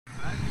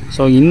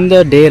So இந்த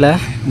டேயில்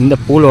இந்த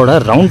பூலோட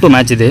ரவுண்ட் 2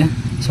 மேட்ச் இது.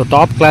 ஸோ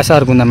டாப் கிளாஸாக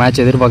இருக்கும் இந்த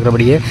match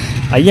எதிர்பார்க்குறபடியே.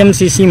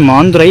 IMCC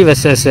Manthurai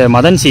versus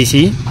Madan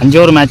CC 5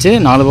 over match,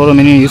 4 over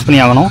minimum use பண்ணி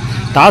ஆகணும்.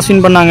 டாஸ்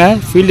வின் பண்ணாங்க,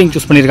 ஃபீல்டிங்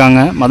சூஸ்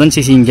பண்ணியிருக்காங்க மதன்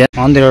சிசி. இங்கே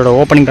மாந்துரையோட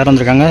ஓப்பனிங் பேர்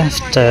வந்திருக்காங்க,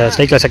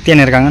 ஸ்ட்ரைக்கில்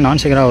சக்தியான இருக்காங்க, நான்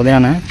ஸ்ட்ரைக்கராக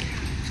உதயான.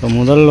 ஸோ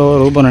முதல்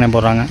ஓவர் ரூபன்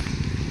போடுறாங்க.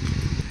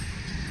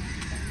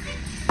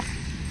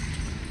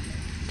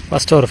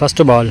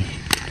 ஃபஸ்ட்டு பால்.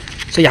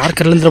 ஸோ யார்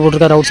கரலேந்திர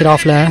போட்டிருக்காரு அவுட் சைட்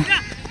ஆஃபில்.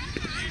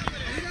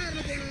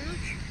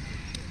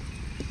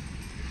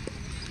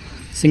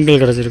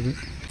 சிங்கிள் கிடச்சிருக்கு.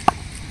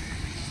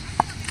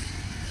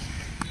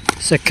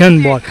 Second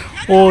ball.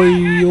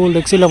 ஓய்யோ,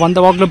 லெக் சைடில் வந்த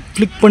வாக்கில்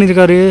ஃப்ளிக்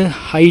பண்ணியிருக்காரு.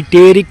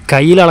 ஹைட்டேரி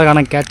கையில்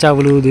அழகான கேட்சாக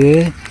விழுவுது.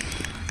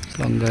 ஸோ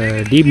அங்கே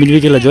deep mid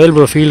விக்கெட்டில் Joel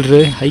bro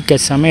fielder high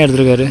catch செம்மையாக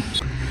எடுத்துருக்காரு.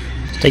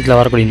 ஸ்ட்ரைக்கில்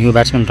வரக்கூடிய நியூ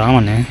பேட்ஸ்மேன்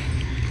ராமன்.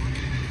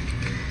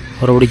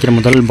 அவரை பிடிக்கிற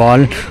முதல்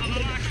பால்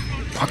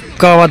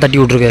பக்காவாக தட்டி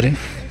விட்ருக்காரு.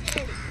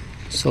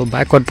 ஸோ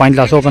பேக்வர்ட்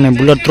பாயிண்டில் அசோகன்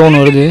புல்லட்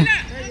த்ரோன்னு வருது.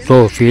 Bro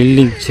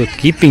fielding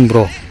keeping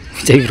bro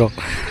Vijay bro.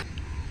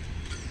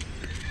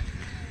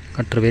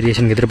 கட்டுற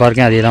வேரியேஷனுக்கு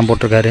எதிர்பார்க்கேன், அதே தான்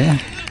போட்டிருக்காரு.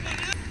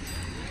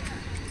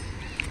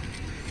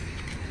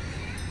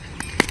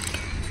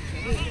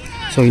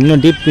 ஸோ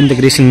இன்னும் டீப் இந்த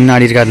கிரீஸில் நின்று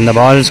ஆடி இருக்காரு. இந்த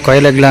பால்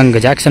ஸ்கொயர் லெக்கில்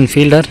அங்கே ஜாக்சன்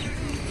ஃபீல்டர்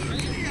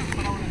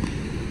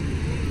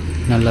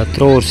நல்லா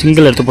த்ரோ ஒரு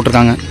சிங்கிள் எடுத்து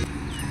போட்டிருக்காங்க.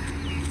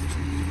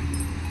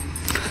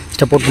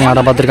 ஸ்டெப் அவுட் பண்ணி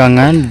ஆட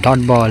பார்த்துருக்காங்க.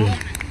 Dot ball.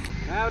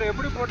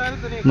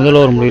 முதல்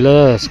ஓவர் முடியல,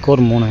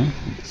 score 3.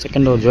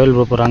 Second over Joel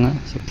bro போகிறாங்க.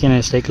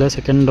 செகண்ட் ஸ்ட்ரைக்கில்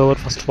செகண்ட்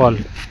ஓவர் ஃபஸ்ட் பால்.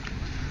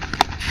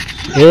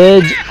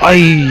 ஏஜ்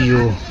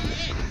ஐயோ,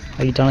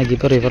 ஹைட்டான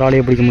கீப்பர்,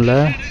 இவராலேயே பிடிக்க முடியல.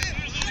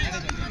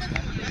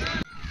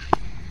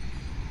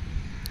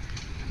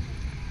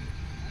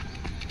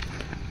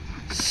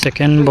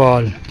 Second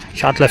ball.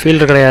 ஷாட்டில்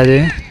ஃபீல்டர் கிடையாது,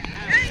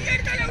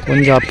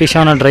 கொஞ்சம்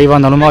அப்பிஷான ட்ரைவாக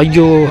இருந்தாலும்.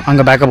 ஐயோ,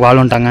 அங்கே பேக்கப்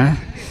ஆள் வந்துட்டாங்க.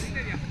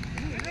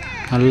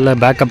 நல்ல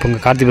பேக்கப்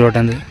உங்கள் கார்த்திக்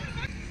ப்ரோட்டேருந்து.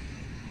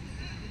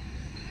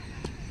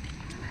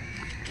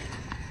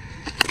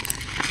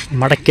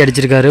 மடக்கி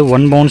அடிச்சிருக்காரு.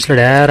 1 பவுன்ஸில்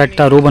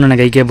டேரெக்டாக ரூபன்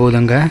எனக்கு கைக்கே போகுது.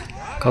 அங்கே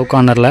கவு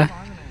கார்னரில்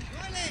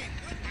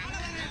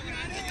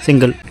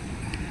சிங்கிள்.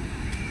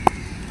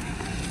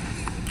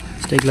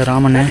 ஸ்ட்ரைக்கில்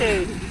ராமன்.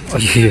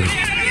 ஐயோ,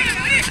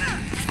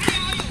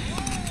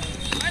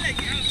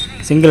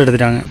 சிங்கிள்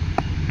எடுத்துட்டாங்க.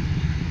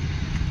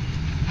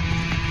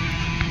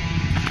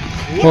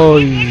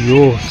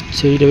 ஐயோ,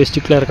 சைடு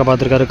ஸ்டிக்கில் இருக்க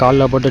பார்த்துருக்காரு,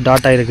 காலில் போட்டு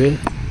டாட் ஆகிருக்கு.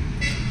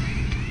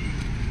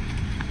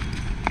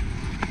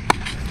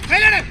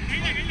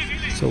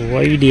 So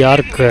white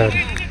yorker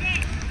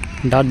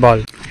dot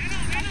ball.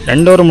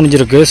 2 over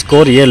முடிஞ்சிருக்கு,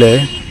 ஸ்கோர் 7.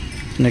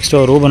 நெக்ஸ்ட்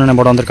ஓவர் ரூபன்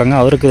போட வந்திருக்காங்க,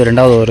 அவருக்கு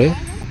 2வது ஓவர்.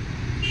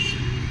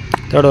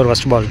 3rd ஓவர்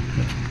ஃபஸ்ட் பால்.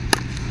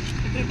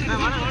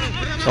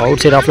 ஸோ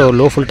அவுட் சைட் ஆஃபில் ஒரு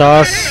லோ ஃபுல்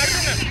டாஸ்.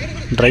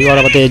 ட்ரைவாட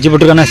பார்த்து எஜ்ஜு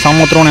போட்டுருக்கானே,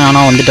 சாமத்திரோனே,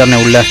 ஆனால் வந்துட்டார்னே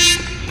உள்ள.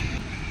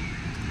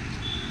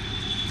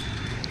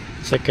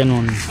 Second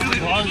one.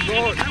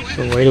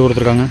 ஸோ வைடு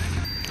கொடுத்துருக்காங்க.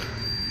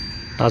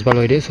 டாஸ்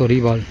பால் வைடு. ஸோ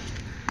ரீபால்.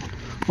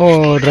 ஓ,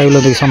 ட்ரைவில்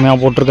வந்து செம்மையாக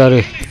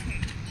போட்டிருக்காரு.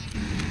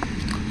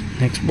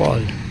 நெக்ஸ்ட்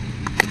பால்.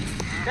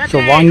 ஸோ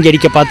வாங்கி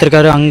அடிக்க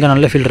பார்த்துருக்காரு. அங்கே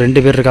நல்ல ஃபீல்டு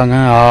 2 பேர் இருக்காங்க.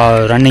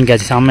 ரன்னிங்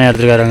கேட்ச் செம்மையாக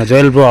எடுத்துருக்காரு. அங்கே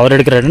ஜோயல் ப்ரோ அவர்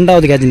எடுக்கிற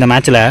 2வது கேட்ச் இந்த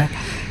மேட்ச்சில்.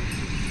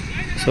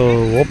 ஸோ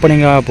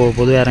ஓப்பனிங்காக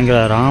பொதுவாக இறங்குற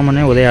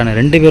ராமனே உதயான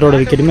 2 பேரோட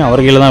விக்கெட்டுமே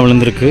அவர் கீழே தான்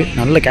விழுந்திருக்கு.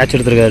 நல்ல கேட்ச்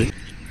எடுத்துருக்காரு.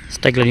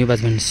 ஸ்ட்ரைக்கில் நியூ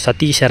பேட்ஸ்மேன்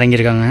சதீஷ்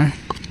இறங்கியிருக்காங்க.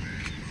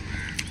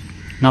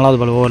 4வது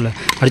பால் ஓவரில்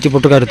அடித்து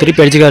போட்டிருக்காரு.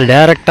 திருப்பி அடிச்சிருக்காரு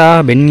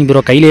டேரெக்டாக. பென்னி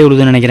ப்ரோ கையிலே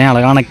விழுதுன்னு நினைக்கிறேன்.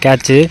 அழகான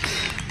கேட்ச்சு.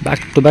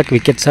 பேக் டு பேக்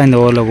விக்கெட்ஸாக இந்த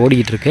ஓவரில்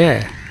ஓடிக்கிட்டு இருக்கு.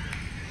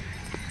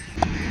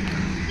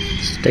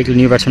 ஸ்ட்ரைக்கில்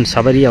நியூ பேட்ஸ்மேன்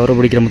சபரி, அவரை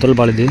பிடிக்கிற முதல்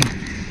பால் இது.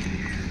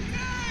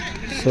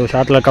 ஸோ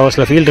ஷார்ட்டில்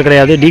கவர்ஸில் ஃபீல்டு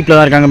கிடையாது, டீப்பில்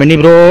தான் இருக்காங்க பென்னி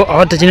ப்ரோ.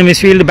 அவர்கிட்ட சின்ன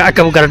மிஸ் ஃபீல்டு,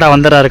 பேக்கப் கரெக்டாக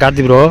வந்துடுறாரு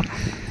Karthik bro.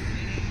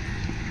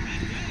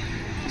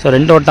 So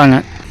 2 ஓட்டாங்க.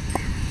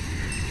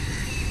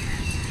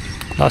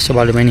 Last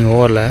ball remaining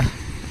ஓவரில்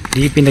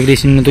டீப் இந்த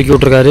கிரீஸ் இன்னும் தூக்கி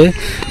விட்ருக்காரு.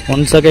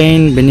 1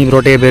 செகண்ட் பென்னி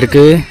ப்ரோட்டே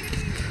போயிருக்கு.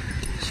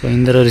 ஸோ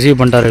இந்த ரிசீவ்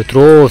பண்ணிட்டாரு.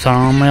 த்ரோ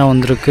செம்மையாக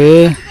வந்திருக்கு.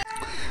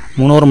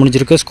 3 ஓவர்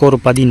முடிஞ்சிருக்கு, ஸ்கோர்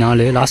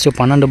 14. லாஸ்ட்டு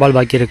 12 பால்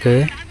பாக்கி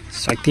இருக்குது.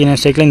 சக்தியான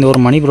ஸ்ட்ரைக்கில் இந்த ஒரு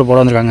மணி ப்ரோ போட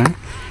வந்திருக்காங்க.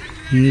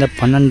 இந்த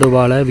 12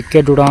 பாலை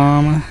விக்கெட்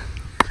விடாமல்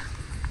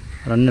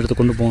ரன் எடுத்து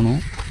கொண்டு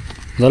போகணும்.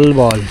 முதல்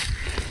பால்.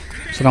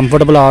 ஸோ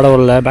கம்ஃபர்டபுளாக ஆட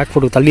வரல, பேக்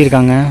ஃபுட்டுக்கு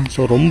தள்ளியிருக்காங்க.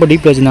 ஸோ ரொம்ப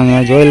டீப்பில் வச்சுருந்தாங்க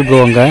ஜோயல் ப்ரோ.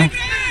 அங்கே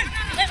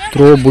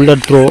த்ரோ,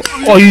 புல்லட் த்ரோ.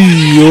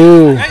 ஐயோ,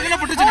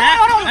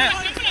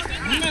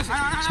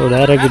 ஸோ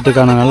டைரக்ட்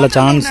ஹிட்டுக்கான நல்ல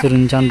சான்ஸ்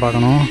இருந்துச்சான்னு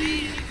பார்க்கணும்.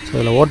 ஸோ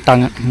இதில்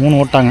ஓட்டாங்க, 3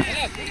 ஓட்டாங்க.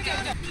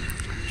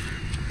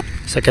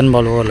 செகண்ட்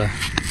பால் ஓவரில்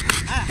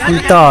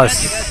full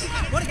toss.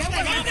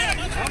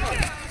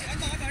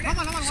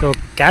 So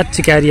catch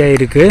carry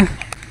ஆகிருக்கு.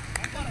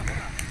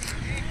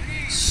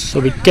 So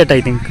wicket, I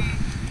think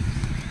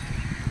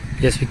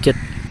S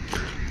wicket.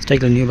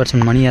 ஸ்ட்ரைக்கில் நியூ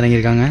பேட்ஸ்மேன் மணி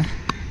இறங்கியிருக்காங்க.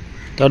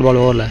 3rd பால்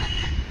ஓவரில்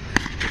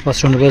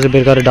ஃபஸ்ட் 2 பேர்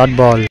போயிருக்காரு. Dot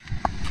ball.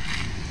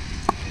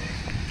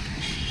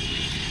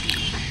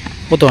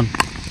 4th one.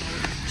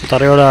 So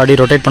தரையோட அடி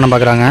ரொட்டேட் பண்ண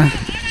பார்க்குறாங்க.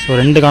 ஸோ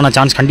 2க்கான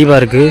சான்ஸ்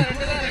கண்டிப்பாக இருக்குது.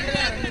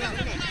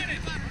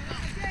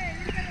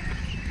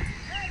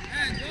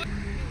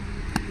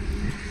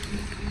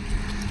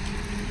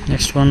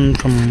 நெக்ஸ்ட் நெக்ஸ்ட் ஒன்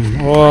ஃப்ரம்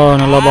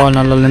நல்ல பால்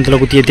நல்ல லென்த்தில்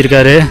குத்தி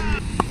ஏற்றிருக்காரு.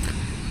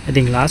 I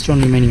think last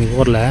one remaining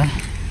ஓவரில்.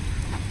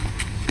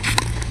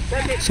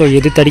 ஸோ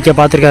எது தடிக்க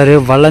பார்த்துருக்காரு,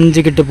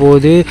 வளைஞ்சிக்கிட்டு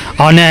போகுது.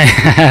 அவனே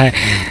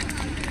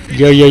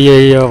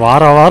ஐயோ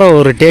வாரம்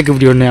ஒரு டேக்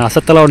இப்படி ஒன்று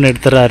அசத்தலாம் ஒன்று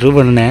எடுத்துடுறாரு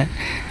ரூபன்னு.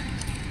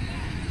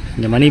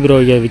 இந்த மணி ப்ரோ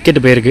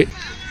விக்கெட்டு போயிருக்கு.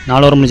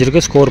 4 ஓவர்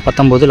முடிஞ்சிருக்கு. Score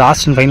 19.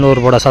 Last and final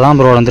over போட சதாம்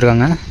ப்ரோ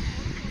வந்திருக்காங்க.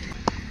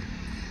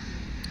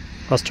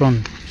 ஃபர்ஸ்ட் ஒன்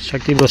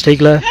சக்தி ப்ரோ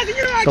ஸ்ட்ரைக்கில்.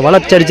 ஸோ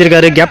வளர்ச்சி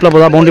அடிச்சிருக்காரு. கேப்பில்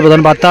போதா பவுண்டரி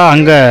போதான்னு பார்த்தா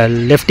அங்கே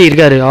லெஃப்டி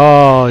இருக்காரு.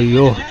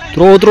 ஐயோ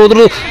த்ரோ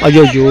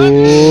ஐயோ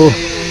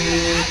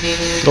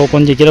த்ரோ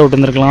கொஞ்சம் கீழே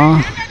விட்டுருந்துருக்கலாம்.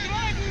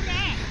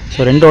 ஸோ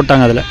 2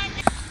 ஓட்டாங்க அதில்.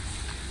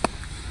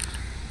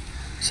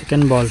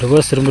 Second ball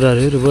reverse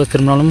திரும்புகிறாரு. ரிவர்ஸ்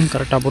திரும்பினாலும்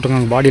கரெக்டாக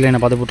போட்டிருக்காங்க. பாடி லைனை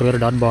பார்த்து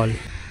போட்டிருக்காரு. Dot ball.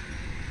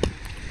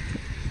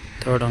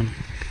 Third on.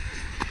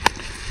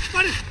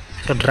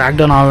 So track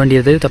down ஆக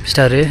வேண்டியது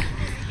தப்பிச்சிட்டாரு.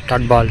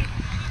 Dot ball.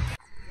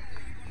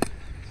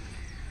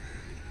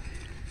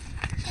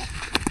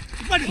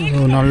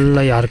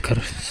 நல்ல யார்கர்,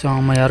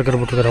 சாம யார்கர்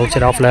போட்டிருக்காரு அவுட்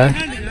சைட் ஆஃபில்.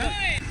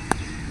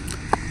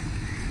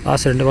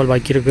 லாஸ்ட் 2 பால்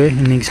பாக்கி இருக்குது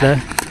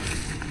இன்னிங்ஸில்.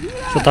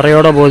 ஸோ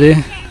தரையோட போகுது.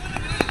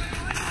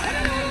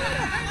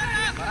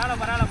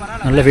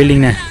 நல்ல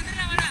ஃபீல்டிங்ண்ணே.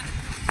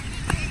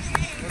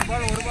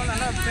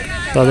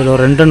 ஸோ அதில்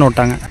ஒரு 2 ரன்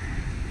ஓட்டாங்க.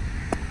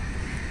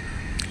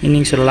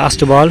 இன்னிங்ஸில்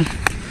லாஸ்ட் பால்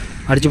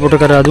அடித்து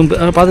போட்டிருக்காரு. அதுவும்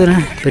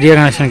பார்த்துக்கிறேன் பெரிய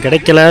கனெக்ஷன்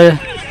கிடைக்கல.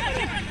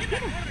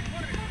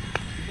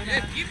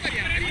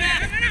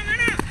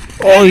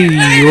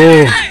 ஐயோ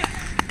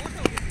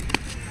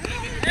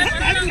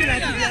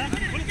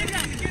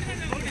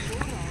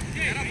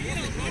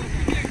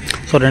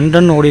ஸோ 2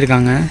 ரன் ஓடி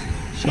இருக்காங்க.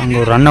 ஸோ அங்கே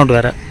ஒரு ரன் அவுட்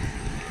வேறு.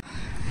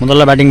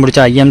 முதல்ல பேட்டிங் பிடிச்ச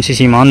IMCC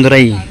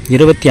மாந்துரை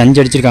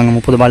 25 அடிச்சிருக்காங்க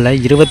 30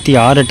 பாலில்.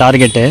 26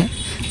 டார்கெட்டு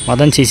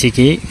மதன்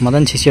சிசிக்கு.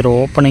 மதன் சிசியோட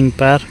ஓப்பனிங்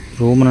பேர்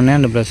ரூபனே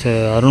அண்ட் ப்ளஸ்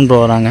அருண் ப்ரோ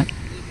வராங்க.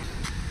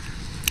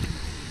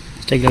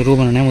 ஸ்ட்ரைக்கில்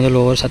ரூபனே. முதல்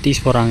ஓவர்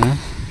சதீஷ் போகிறாங்க.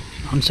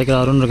 ஆன்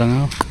ஸ்ட்ரைக்கில் அருண் இருக்காங்க.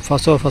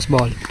 ஃபர்ஸ்ட்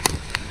பால்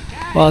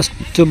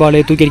ஃபஸ்ட்டு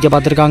பாலே தூக்கி அடிக்க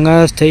பார்த்துருக்காங்க.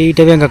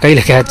 ஸ்ட்ரைட்டாகவே அங்கே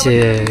கையில் கேட்ச்சு.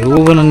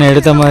 ரூபனன்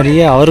எடுத்த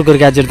மாதிரியே அவருக்கு ஒரு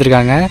கேட்ச்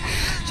எடுத்திருக்காங்க.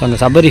 ஸோ அங்கே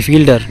சபரி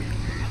ஃபீல்டர்.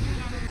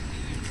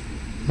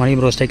 மணி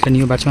ப்ரோ ஸ்ட்ரைக்கில்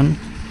நியூ பேட்ஸ்மேன்.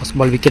 ஃபஸ்ட்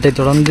பால் விக்கெட்டை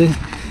தொடர்ந்து.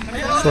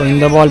 ஸோ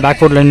இந்த பால்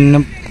பேக்வர்டில்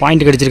நின்று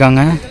பாயிண்ட்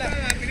கடிச்சிருக்காங்க.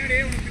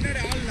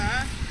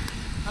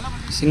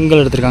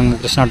 சிங்கிள் எடுத்திருக்காங்க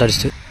கிருஷ்ணாட்ட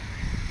அடிச்சு.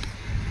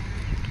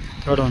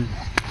 தேர்ட் ஒன்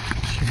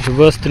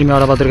ரிவர்ஸ் திரும்பி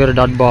ஆட பார்த்துருக்காரு.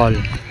 Dot ball.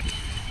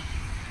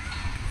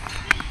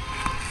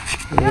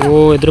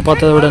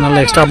 எதிர்பார்த்ததை விட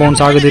நல்ல எக்ஸ்ட்ரா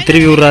பவுன்ஸ் ஆகுது.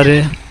 திரும்பி விட்றாரு.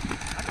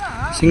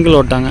 சிங்கிள்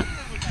ஓட்டாங்க.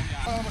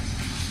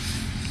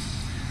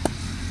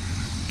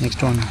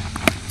 நெக்ஸ்ட் ஒன்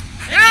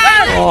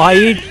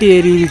ஹைட்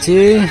ஏறிடுச்சு.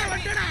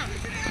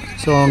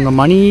 ஸோ அவங்க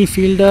மணி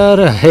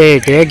ஃபீல்டர்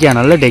டேக்கியா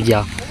நல்ல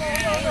டேக்கியா.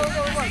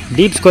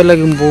 டீப் ஸ்கொயர்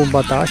லெக்கு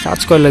பார்த்தா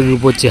ஷார்ட் ஸ்கொயர் லெக்கு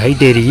போச்சு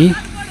ஹைட் ஏறி.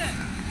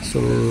 ஸோ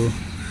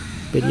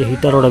பெரிய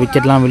ஹிட்டரோட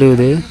விக்கெட்லாம்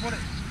விழுவுது.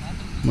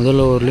 முதல்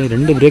ஓவர்லேயும்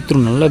 2 பிரேக்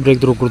த்ரூ நல்ல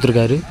பிரேக் த்ரூ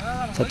கொடுத்துருக்காரு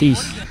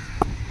சதீஷ்.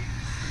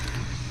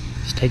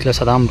 ஸ்ட்ரைக்கில்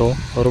சதாம் ப்ரோ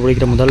அவர்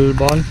பிடிக்கிற முதல்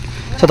பால்.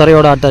 ஸோ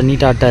தரையோட ஆட்டார்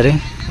நீட்டாக ஆட்டார்.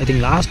 ஐ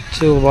திங்க் லாஸ்ட்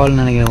பால்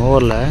நினைக்கிறேன்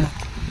ஓவரில்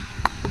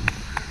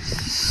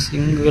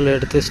சிங்கிள்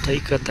எடுத்து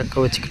ஸ்ட்ரைக்கை தக்க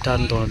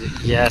வச்சுக்கிட்டாருன்னு தோணுது.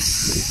 எஸ்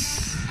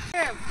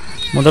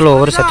முதல்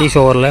ஓவர் சதீஷ்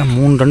ஓவரில்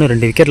 3 ரன்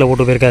 2 விக்கெட்டில்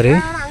போட்டு போயிருக்காரு.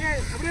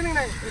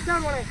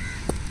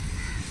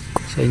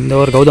 ஸோ இந்த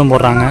ஓவர் கௌதம்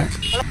போடுறாங்க.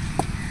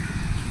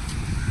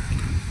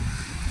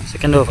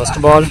 செகண்ட் ஓவர்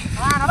ஃபஸ்ட் பால்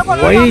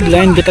வைட்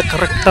லைன் கிட்ட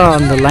கரெக்டாக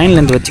அந்த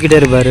லைன்லேருந்து வச்சுக்கிட்டே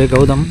இருப்பார்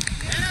கௌதம்.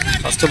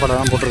 ஃபஸ்ட்டு பால்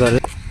தான் போட்டிருக்காரு.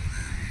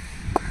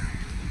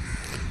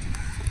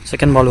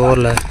 செகண்ட் பால்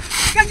ஓவரில்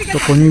ஸோ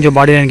கொஞ்சம்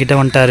பாடி லைன் கிட்டே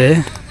வந்துட்டார்.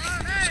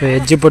 ஸோ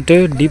எட்ஜு போட்டு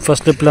டீப்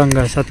ஃபஸ்ட் ஸ்லிப்பில்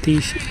அங்கே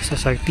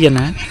சக்தி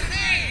என்ன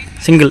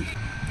single.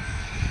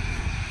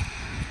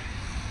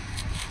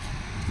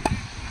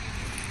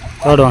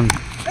 Third one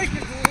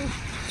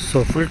so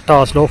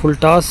full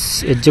toss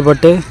edge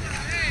பட்டு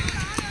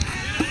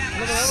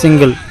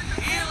சிங்கிள்.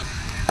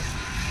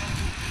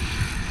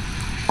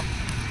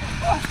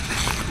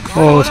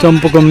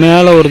 ஸ்டம்புக்கு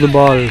மேலே வருது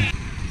பால்.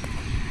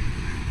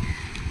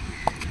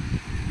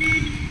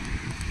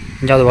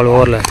 5வது பால்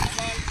ஓவரில்.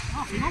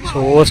 So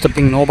over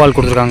stepping no ball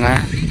கொடுத்துருக்காங்க.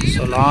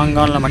 ஸோ லாங்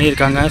ஆனில் மணி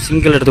இருக்காங்க.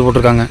 சிங்கிள் எடுத்து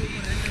போட்டிருக்காங்க.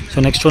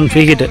 So next one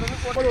free hit.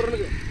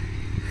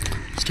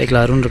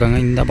 ஸ்ட்ரைக்கில் அருண் இருக்காங்க.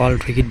 இந்த பால்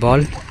ஃப்ரீ ஹிட்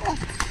பால்.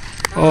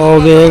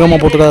 வேகமாக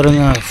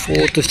போட்டுக்காருங்க.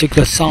 4th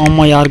ஸ்டிக்கில்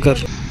சாம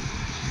யார்கர்.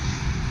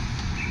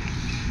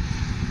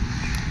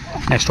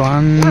 நெக்ஸ்ட்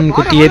ஒன்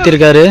குத்தி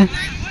ஏற்றிருக்காரு.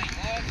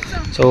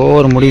 ஸோ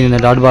ஓவர் முடியுது இந்த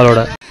டாட்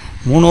பாலோட.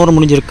 3 ஓவர்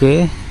முடிஞ்சிருக்கு.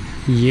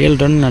 7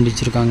 ரன்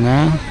அடிச்சிருக்காங்க.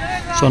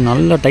 ஸோ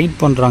நல்லா டைட்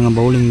பண்ணுறாங்க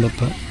பவுலிங்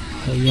இப்போ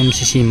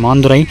IMCC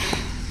Manthurai.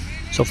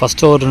 So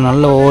first over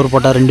நல்ல ஓவர்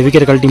போட்டால் 2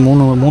 விக்கெட் கழட்டி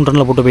 3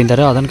 ரனில் போட்டு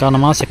போயிருந்தார். அதன்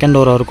காரணமாக செகண்ட்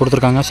ஓவர் அவர்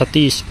கொடுத்துருக்காங்க.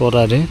 சதீஷ்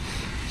போடுறாரு.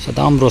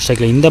 சதாம் ப்ரோ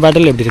ஸ்ட்ரைக்கில். இந்த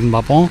பேட்டில் எப்படி இருக்குன்னு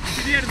பார்ப்போம்.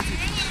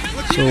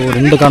 ஸோ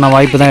 2க்கான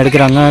வாய்ப்பு தான்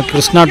எடுக்கிறாங்க.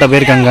 கிருஷ்ணாட்ட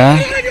போயிருக்காங்க.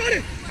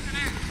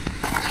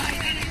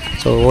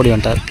 ஸோ ஓடி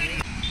வந்துட்டார்.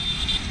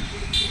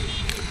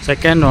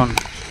 செகண்ட் ஒன்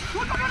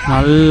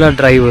நல்ல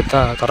ட்ரைவ்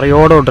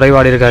தரையோட ஒரு ட்ரைவ்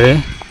ஆடி இருக்காரு.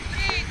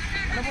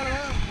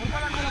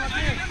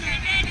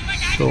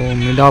 ஸோ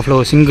மிட் ஆஃபில்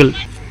ஒரு சிங்கிள்.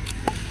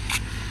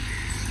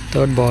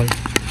 தேர்ட் பால்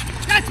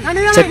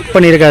செக்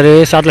பண்ணியிருக்காரு.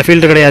 ஷாட்டில்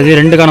ஃபீல்டர் கிடையாது.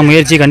 2க்கான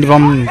முயற்சி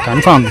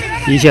கன்ஃபார்ம்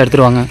ஈஸியாக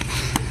எடுத்துருவாங்க.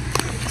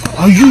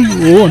 ஐயோ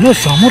என்ன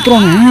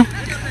சமுத்திரம்னு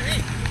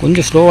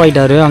கொஞ்சம் ஸ்லோ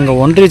ஆகிட்டாரு. அங்கே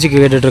 1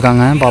 ரீச்சுக்கு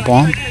கேட்டுட்ருக்காங்க.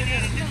 பார்ப்போம்.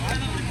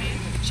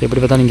 ஸோ எப்படி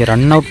பார்த்தா நீங்கள்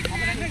ரன் அவுட்.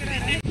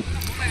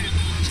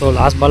 ஸோ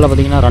லாஸ்ட் பாலில்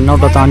பார்த்தீங்கன்னா ரன்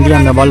அவுட்டை தாண்டி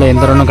அந்த பாலில்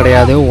எந்த ரன்னும்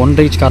கிடையாது. 1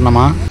 ரீச்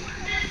காரணமாக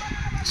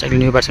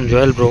second new batsman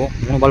Joel bro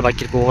 3 பால்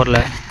பாக்கி இருக்கு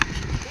ஓவரில்.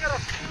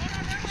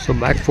 ஸோ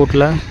பேக்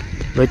ஃபுட்டில்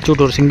வச்சு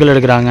விட்டு ஒரு சிங்கிள்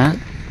எடுக்கிறாங்க.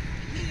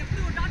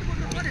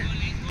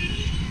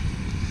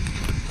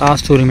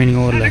 லாஸ்ட் 2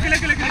 ரிமைனிங் ஓவரில்.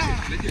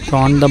 So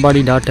on the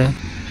body tattoo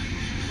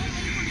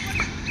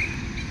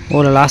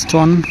ஓவரில் லாஸ்ட்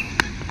 1.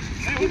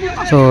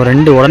 ஸோ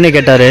 2 உடனே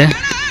கேட்டார்.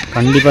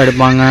 கண்டிப்பாக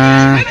எடுப்பாங்க.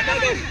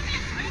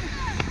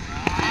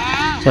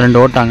 ஸோ 2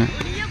 ஓட்டாங்க.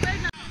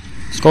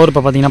 ஸ்கோர்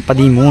இப்போ பார்த்தீங்கன்னா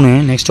 13.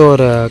 நெக்ஸ்ட்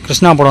ஒரு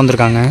கிருஷ்ணா போட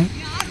வந்திருக்காங்க.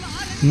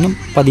 இன்னும்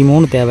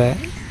 13 தேவை.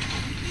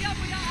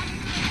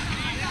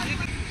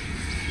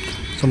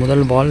 ஸோ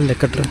முதல் பால்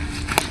லெக்கட்ரு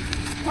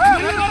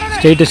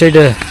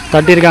ஸ்ட்ரெயிட்டு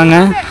தட்டியிருக்காங்க.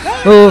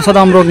 ஓ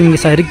சதாம் ப்ரோ இங்கே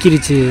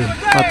சறுக்கிருச்சு.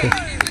 பார்த்து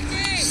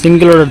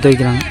சிங்கிளோடு எடுத்து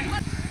வைக்கிறாங்க.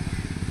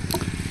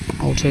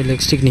 அவுட் சைடு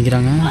லெக் ஸ்டிக்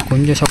நிற்கிறாங்க.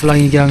 கொஞ்சம்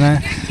ஷஃபிளாகி நிற்கிறாங்க.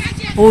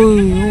 ஓ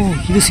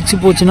இது 6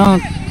 போச்சுன்னா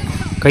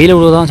கையில்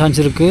விழுவதான்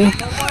சான்ஸ் இருக்குது.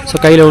 ஸோ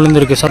கையில்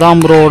விழுந்துருக்கு.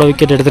 சதாம் ப்ரோவோட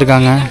விக்கெட்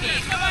எடுத்திருக்காங்க.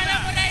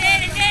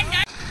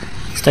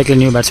 ஸ்ட்ரைக்கில்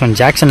நியூ பேட்ஸ்மேன்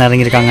ஜாக்சன்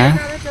இறங்கியிருக்காங்க.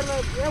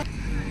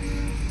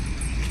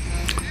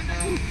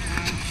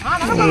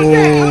 ஓ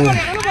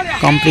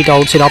கம்ப்ளீட்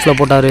அவுட் சைட் ஆஃபில்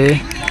போட்டார்.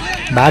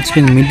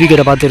 பேட்ஸ்மேன் மிட்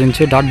விக்கெட்டை பார்த்து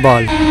இருந்துச்சு. Dot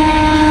ball.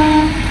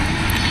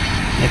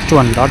 நெக்ஸ்ட்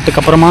 1 டாட்டுக்கு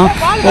அப்புறமா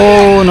ஓ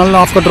நல்ல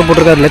ஆஃப் கட்டர்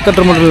போட்டிருக்காரு. லெக்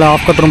கட்டர் மட்டும் இல்லை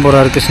ஆஃப் கட்டரும்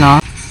போடுறாரு கிருஷ்ணா.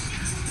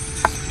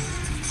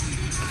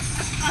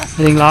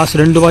 இதுங்க லாஸ்ட்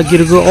 2 பாக்கி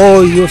இருக்கு. ஓ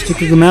ஐயோ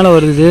ஸ்டிக்கு மேலே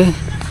வருது.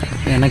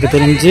 எனக்கு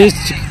தெரிஞ்சு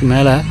ஸ்டிக்கு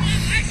மேலே.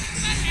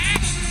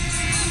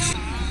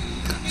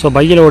 ஸோ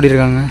பையில்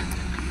ஓடிருக்காங்க.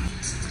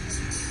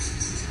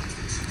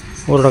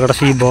 ஓரோட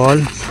கடைசி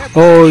பால்.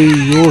 ஓ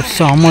ஐயோ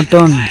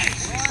சமட்டன்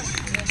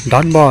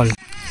டாட் பால்.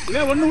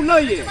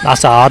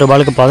 லாஸ்ட் 6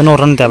 பாலுக்கு 11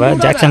 ரன் தேவை.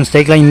 ஜாக்சன்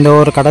ஸ்ட்ரைக்கில் இந்த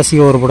ஒரு கடைசி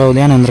ஒரு போட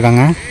உதயான்னு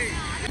வந்திருக்காங்க.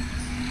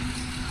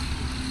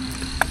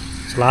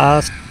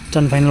 லாஸ்ட்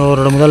அண்ட் ஃபைனல்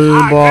ஓவரோட முதல்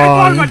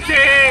பால்.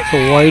 ஸோ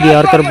ஒய்டு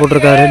யார்கர்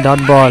போட்டிருக்காரு.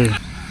 Dot ball.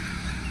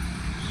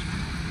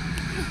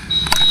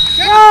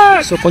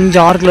 ஸோ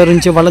கொஞ்சம் ஆர்க்கில்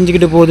இருந்துச்சு.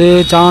 வளைஞ்சிக்கிட்டு போகுது.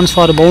 Chance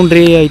for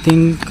boundary I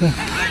think.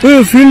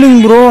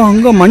 Fielding bro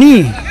அங்கே மணி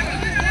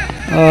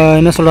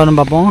என்ன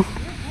சொல்கிறாருன்னு பார்ப்போம்.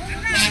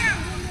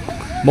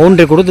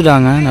 பவுண்ட்ரி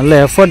கொடுத்துட்டாங்க. நல்ல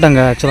எஃபர்ட்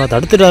அங்கே ஆக்சுவலாக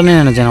தடுத்துட்டாருன்னு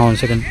நினச்சேன் நான்.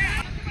 1 செகண்ட்.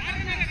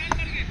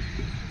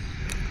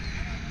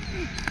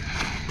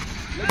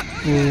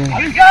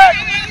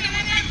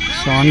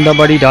 ஸோ அந்த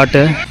பாடி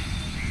டாட்டு.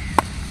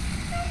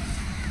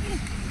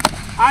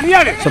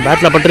 So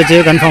battle பட்டுருச்சு.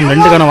 கன்ஃபார்ம்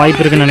 2க்கான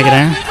வாய்ப்பு இருக்குன்னு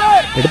நினைக்கிறேன்.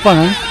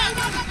 எடுப்பாங்க.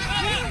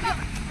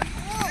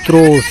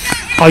 த்ரோ.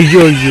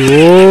 ஐயோ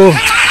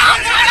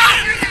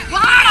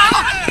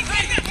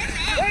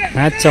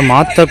மேட்சை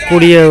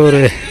மாற்றக்கூடிய ஒரு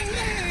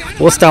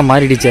போஸ்ட்டாக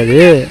மாறிடுச்சு அது.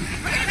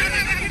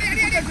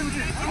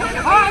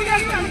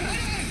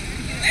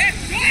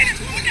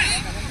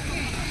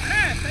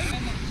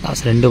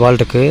 லாஸ்ட் 2 பால்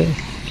இருக்குது.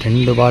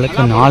 2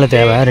 பாலுக்கு 4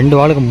 தேவை. 2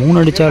 பாலுக்கு 3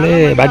 அடித்தாலே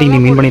பேட்டிங்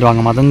டீம் மீன்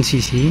பண்ணிடுவாங்க மதன்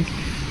சிசி.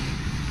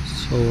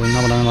 ஸோ என்ன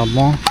பண்ணாங்க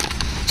பார்ப்போம்.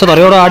 ஸோ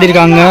தரையோடு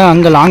ஆடிருக்காங்க.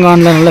 அங்கே லாங்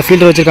ஆனில் நல்ல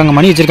ஃபீல்டர் வச்சுருக்காங்க.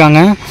 மணி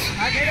வச்சுருக்காங்க.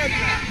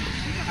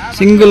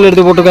 சிங்கிள்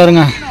எடுத்து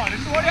போட்டுருக்காருங்க.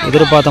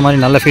 எதிர்பார்த்த மாதிரி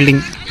நல்ல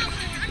ஃபீல்டிங்.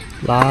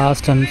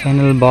 லாஸ்ட் அண்ட்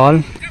ஃபைனல் பால்.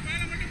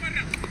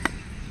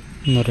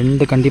 இன்னும்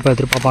 2 கண்டிப்பாக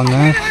எதிர்பார்ப்பாங்க.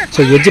 So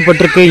edge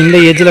பட்டிருக்கு. இந்த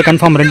எட்ஜில்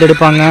கன்ஃபார்ம் 2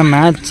 எடுப்பாங்க.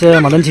 மேட்ச்சை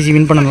மதன் சிசி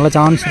வின் பண்ண நல்ல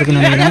சான்ஸ்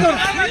இருக்குன்னு நினைக்கிறேன்.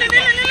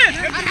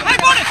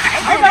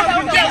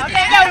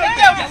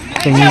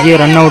 இங்கேயே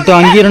ரன் அவுட்டு.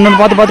 அங்கேயே ரன்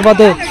அவுட்.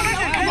 பார்த்து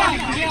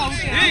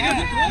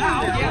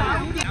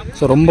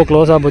ஸோ ரொம்ப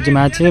க்ளோஸாக போச்சு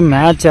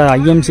match.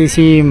 IMCC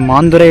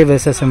Manthurai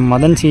versus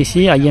Madan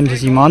CC.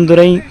 IMCC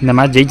Manthurai இந்த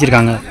மேட்ச்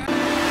ஜெயிச்சிருக்காங்க.